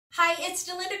Hi, it's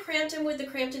Delinda Crampton with the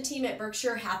Crampton team at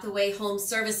Berkshire Hathaway Home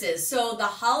Services. So the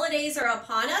holidays are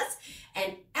upon us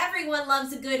and everyone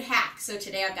loves a good hack. So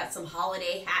today I've got some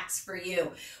holiday hacks for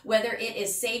you, whether it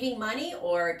is saving money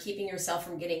or keeping yourself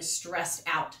from getting stressed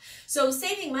out. So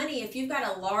saving money, if you've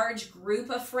got a large group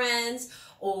of friends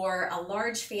or a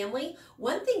large family,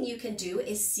 one thing you can do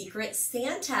is Secret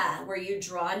Santa, where you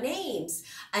draw names.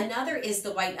 Another is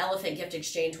the White Elephant Gift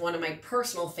Exchange, one of my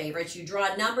personal favorites. You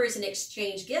draw numbers and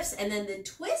exchange gifts, and then the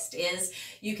twist is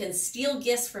you can steal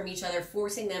gifts from each other,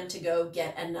 forcing them to go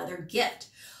get another gift.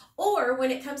 Or when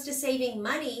it comes to saving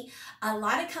money, a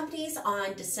lot of companies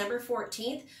on December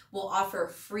 14th will offer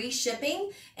free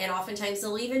shipping, and oftentimes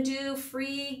they'll even do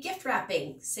free gift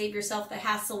wrapping. Save yourself the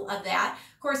hassle of that.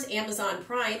 Of course, Amazon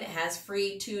Prime has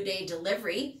free 2-day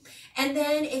delivery. And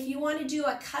then if you want to do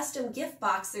a custom gift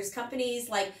box, there's companies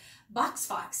like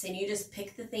BoxFox, and you just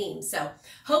pick the theme. So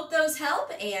hope those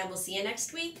help, and we'll see you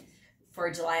next week for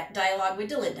Dialogue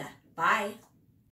with Delinda. Bye.